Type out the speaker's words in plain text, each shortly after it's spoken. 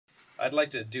I'd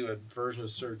like to do a version of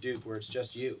Sir Duke where it's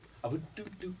just you. Good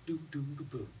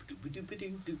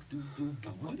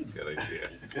idea.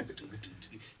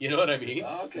 You know what I mean?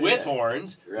 Okay, with yeah.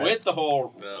 horns, Right. with the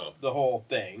whole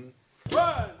thing.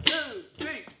 1, 2,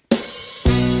 3.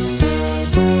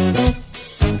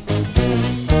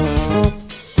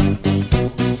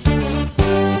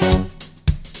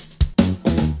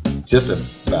 Just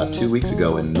about 2 weeks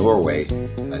ago in Norway,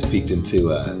 I peeked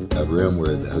into a room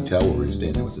where the hotel where we were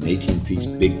staying. There was an 18-piece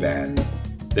big band.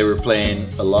 They were playing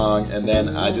along, and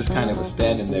then I just kind of was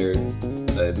standing there.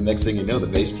 The next thing you know, the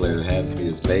bass player hands me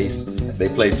his bass. They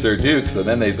played Sir Duke, so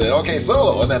then they said, "Okay,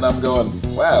 solo," and then I'm going,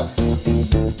 wow.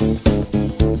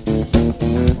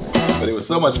 But it was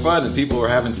so much fun, and people were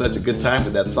having such a good time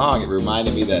with that song. It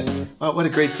reminded me that, oh, what a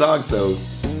great song. So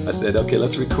I said, okay,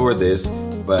 let's record this.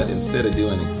 But instead of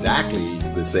doing exactly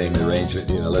the same arrangement,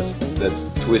 you know, let's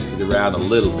twist it around a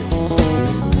little bit.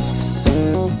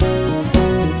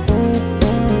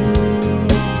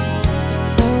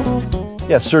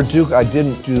 Yeah, Sir Duke, I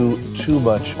didn't do too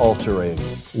much altering.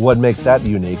 What makes that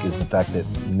unique is the fact that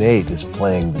Nate is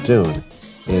playing the tune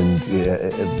in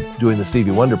doing the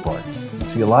Stevie Wonder part.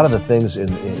 See, a lot of the things in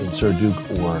Sir Duke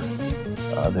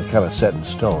they're kind of set in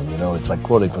stone. You know, it's like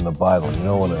quoting from the Bible. You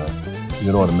don't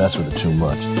want to mess with it too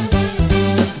much.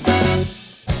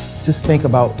 Just think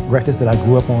about records that I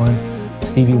grew up on,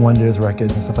 Stevie Wonder's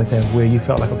records and stuff like that, where you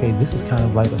felt like, okay, this is kind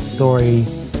of like a story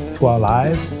to our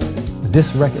lives.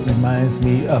 This record reminds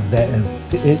me of that, and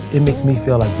it makes me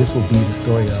feel like this will be the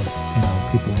story of, you know,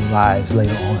 people's lives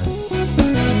later on.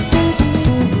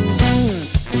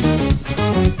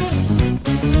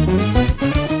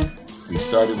 We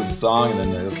started with the song,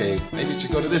 and then okay, maybe you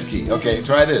should go to this key. Okay,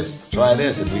 try this,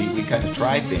 and we kind of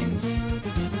try things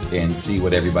and see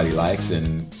what everybody likes.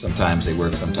 And sometimes they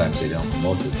work, sometimes they don't. But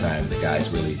most of the time, the guys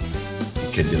really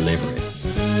can deliver it.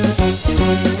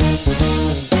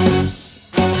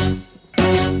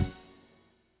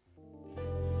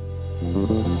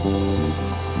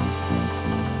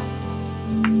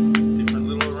 Different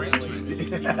little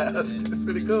arrangement. Yeah, that's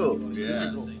pretty cool.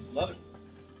 Yeah. Love it.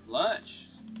 Lunch.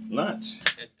 Lunch.